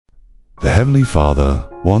The Heavenly Father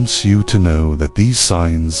wants you to know that these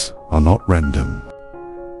signs are not random.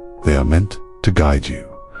 They are meant to guide you,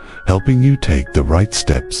 helping you take the right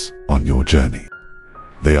steps on your journey.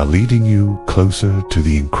 They are leading you closer to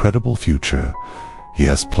the incredible future He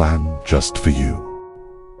has planned just for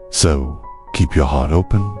you. So, keep your heart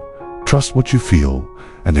open, trust what you feel,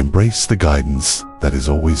 and embrace the guidance that is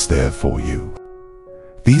always there for you.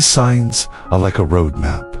 These signs are like a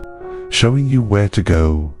roadmap, showing you where to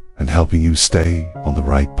go and helping you stay on the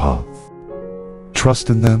right path. Trust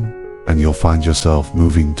in them, and you'll find yourself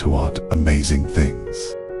moving toward amazing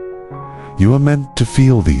things. You are meant to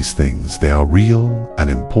feel these things. They are real and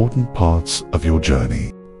important parts of your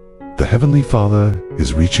journey. The Heavenly Father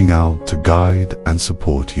is reaching out to guide and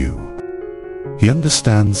support you. He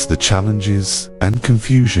understands the challenges and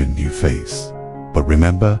confusion you face. But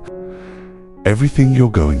remember, everything you're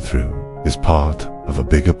going through is part of a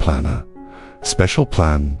bigger plan, special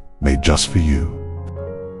plan made just for you.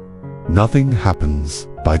 Nothing happens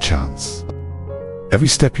by chance. Every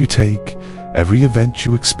step you take, every event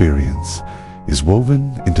you experience is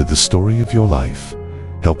woven into the story of your life,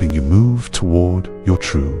 helping you move toward your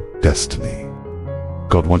true destiny.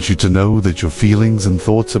 God wants you to know that your feelings and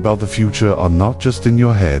thoughts about the future are not just in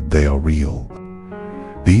your head, they are real.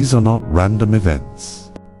 These are not random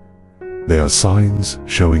events. They are signs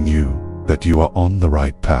showing you that you are on the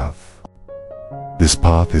right path. This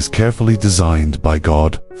path is carefully designed by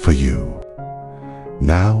God for you.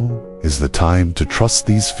 Now is the time to trust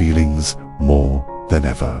these feelings more than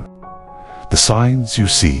ever. The signs you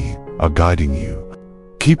see are guiding you.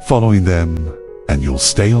 Keep following them, and you'll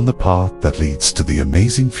stay on the path that leads to the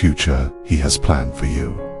amazing future He has planned for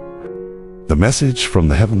you. The message from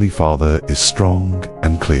the Heavenly Father is strong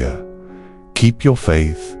and clear. Keep your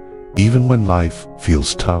faith, even when life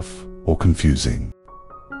feels tough or confusing.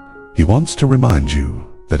 He wants to remind you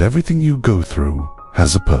that everything you go through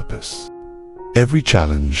has a purpose. Every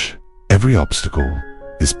challenge, every obstacle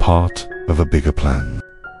is part of a bigger plan.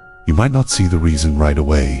 You might not see the reason right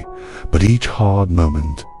away, but each hard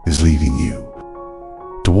moment is leading you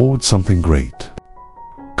towards something great.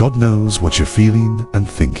 God knows what you're feeling and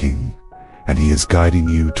thinking, and He is guiding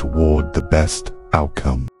you toward the best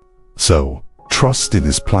outcome. So, trust in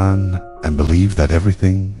His plan and believe that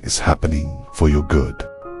everything is happening for your good.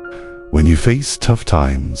 When you face tough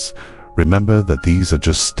times, remember that these are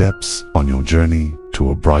just steps on your journey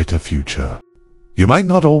to a brighter future. You might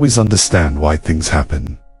not always understand why things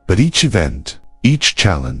happen, but each event, each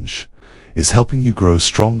challenge, is helping you grow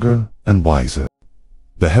stronger and wiser.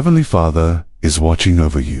 The Heavenly Father is watching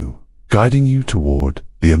over you, guiding you toward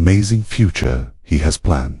the amazing future He has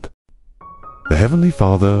planned. The Heavenly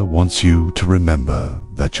Father wants you to remember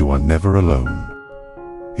that you are never alone.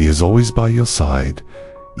 He is always by your side,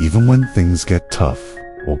 even when things get tough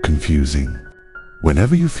or confusing.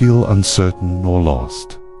 Whenever you feel uncertain or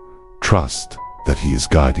lost, trust that He is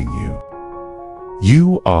guiding you.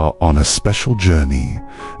 You are on a special journey,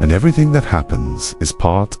 and everything that happens is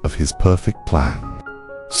part of His perfect plan.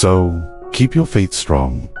 So, keep your faith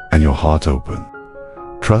strong and your heart open.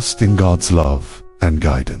 Trust in God's love and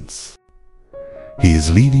guidance. He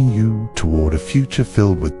is leading you toward a future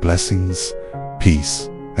filled with blessings, peace,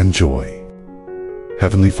 and joy.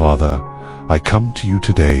 Heavenly Father, I come to you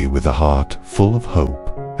today with a heart full of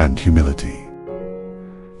hope and humility.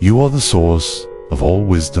 You are the source of all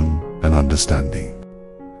wisdom and understanding.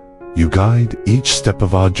 You guide each step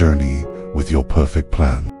of our journey with your perfect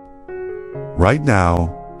plan. Right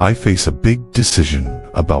now, I face a big decision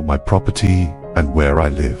about my property and where I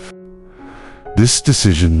live. This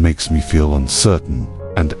decision makes me feel uncertain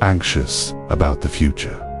and anxious about the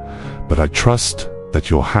future, but I trust that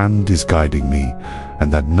your hand is guiding me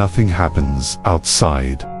and that nothing happens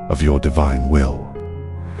outside of your divine will.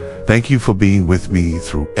 Thank you for being with me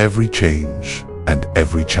through every change and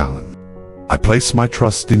every challenge. I place my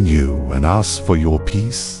trust in you and ask for your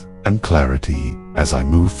peace and clarity as I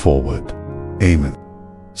move forward. Amen.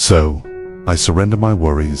 So, I surrender my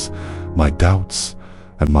worries, my doubts,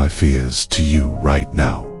 and my fears to you right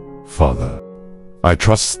now, Father. I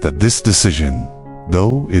trust that this decision,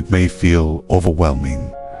 though it may feel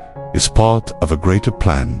overwhelming, is part of a greater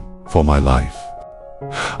plan for my life.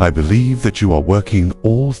 I believe that you are working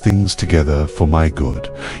all things together for my good,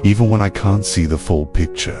 even when I can't see the full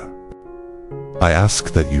picture. I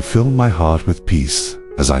ask that you fill my heart with peace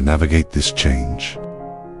as I navigate this change.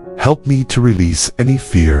 Help me to release any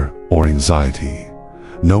fear or anxiety,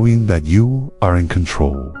 knowing that you are in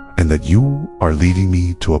control and that you are leading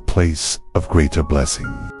me to a place of greater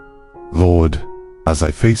blessing. Lord, as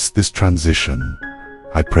I face this transition,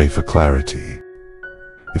 I pray for clarity.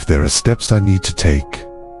 If there are steps I need to take,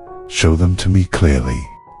 show them to me clearly.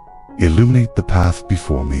 Illuminate the path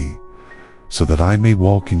before me, so that I may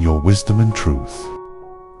walk in your wisdom and truth.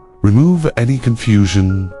 Remove any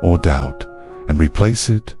confusion or doubt, and replace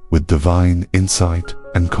it with divine insight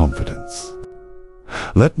and confidence.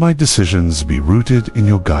 Let my decisions be rooted in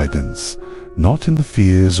your guidance, not in the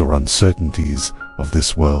fears or uncertainties of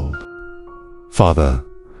this world. Father,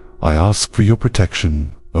 I ask for your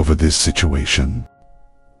protection over this situation.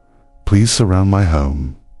 Please surround my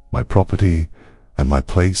home, my property, and my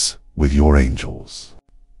place with your angels.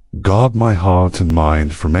 Guard my heart and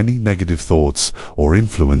mind from any negative thoughts or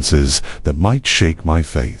influences that might shake my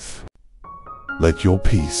faith. Let your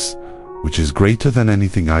peace, which is greater than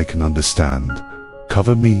anything I can understand,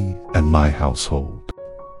 cover me and my household.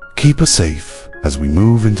 Keep us safe as we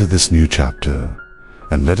move into this new chapter,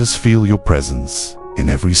 and let us feel your presence in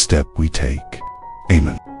every step we take.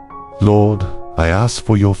 Amen. Lord, I ask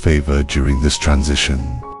for your favor during this transition.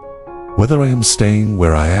 Whether I am staying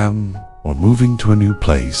where I am or moving to a new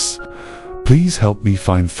place, please help me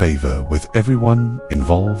find favor with everyone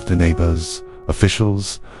involved, neighbors,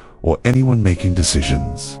 officials, or anyone making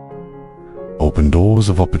decisions. Open doors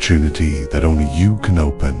of opportunity that only you can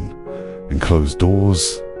open, and close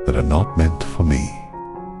doors that are not meant for me.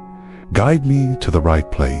 Guide me to the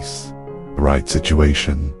right place, the right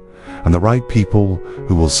situation, and the right people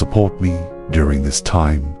who will support me during this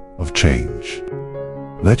time of change.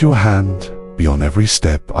 Let your hand be on every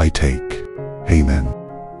step I take. Amen.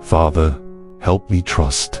 Father, help me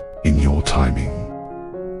trust in your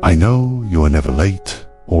timing. I know you are never late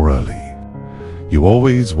or early. You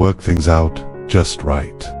always work things out just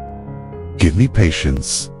right. Give me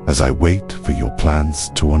patience as I wait for your plans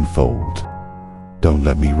to unfold. Don't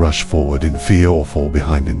let me rush forward in fear or fall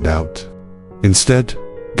behind in doubt. Instead,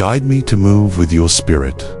 guide me to move with your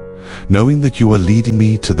spirit, knowing that you are leading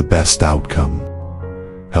me to the best outcome.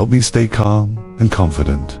 Help me stay calm and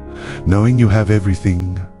confident, knowing you have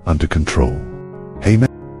everything under control. Amen.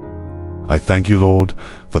 I thank you, Lord,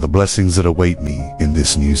 for the blessings that await me in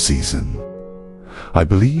this new season. I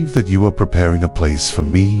believe that you are preparing a place for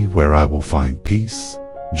me where I will find peace,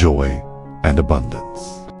 joy, and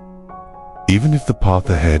abundance. Even if the path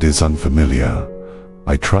ahead is unfamiliar,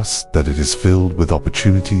 I trust that it is filled with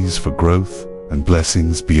opportunities for growth and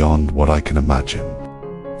blessings beyond what I can imagine.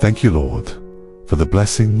 Thank you, Lord, for the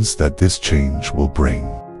blessings that this change will bring.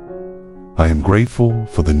 I am grateful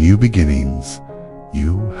for the new beginnings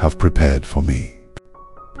you have prepared for me.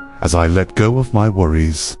 As I let go of my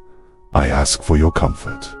worries, I ask for your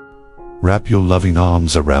comfort. Wrap your loving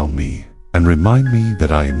arms around me and remind me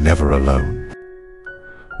that I am never alone.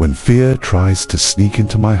 When fear tries to sneak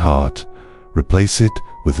into my heart, replace it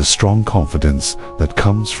with a strong confidence that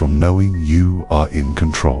comes from knowing you are in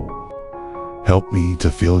control. Help me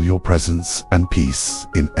to feel your presence and peace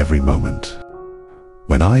in every moment.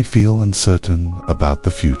 When I feel uncertain about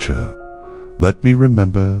the future, let me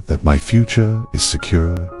remember that my future is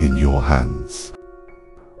secure in your hands.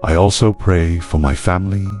 I also pray for my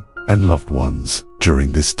family and loved ones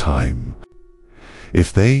during this time.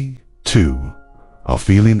 If they, too, are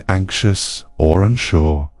feeling anxious or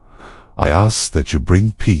unsure, I ask that you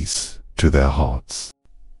bring peace to their hearts.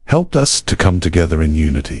 Help us to come together in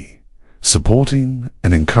unity, supporting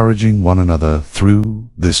and encouraging one another through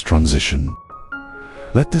this transition.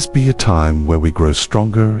 Let this be a time where we grow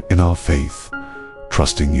stronger in our faith,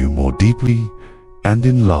 trusting you more deeply, and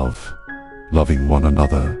in love, loving one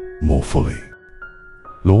another more fully.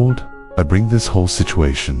 Lord, I bring this whole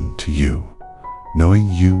situation to you,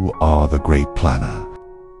 knowing you are the great planner.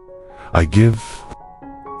 I give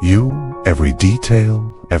you every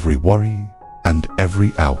detail, every worry, and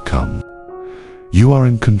every outcome. You are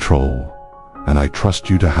in control, and I trust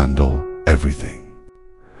you to handle everything.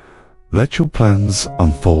 Let your plans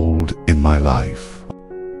unfold in my life.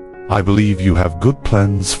 I believe you have good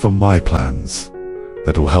plans for my plans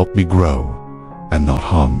that will help me grow and not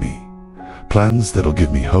harm me. Plans that will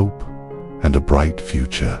give me hope and a bright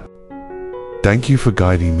future. Thank you for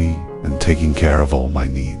guiding me and taking care of all my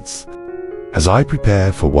needs. As I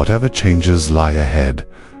prepare for whatever changes lie ahead,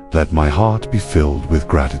 let my heart be filled with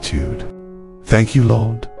gratitude. Thank you,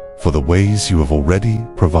 Lord, for the ways you have already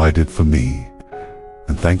provided for me,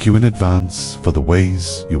 and thank you in advance for the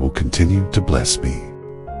ways you will continue to bless me.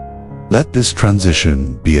 Let this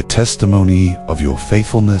transition be a testimony of your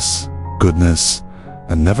faithfulness, goodness,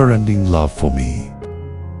 and never-ending love for me.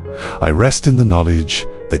 I rest in the knowledge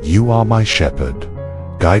that you are my shepherd,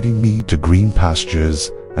 guiding me to green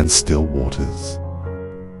pastures and still waters.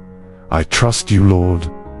 I trust you, Lord,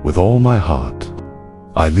 with all my heart.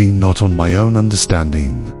 I lean not on my own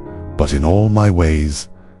understanding, but in all my ways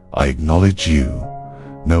I acknowledge you,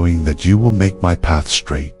 knowing that you will make my path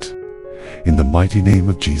straight. In the mighty name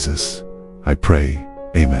of Jesus, I pray,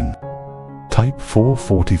 Amen. Type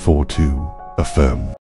 444 to affirm.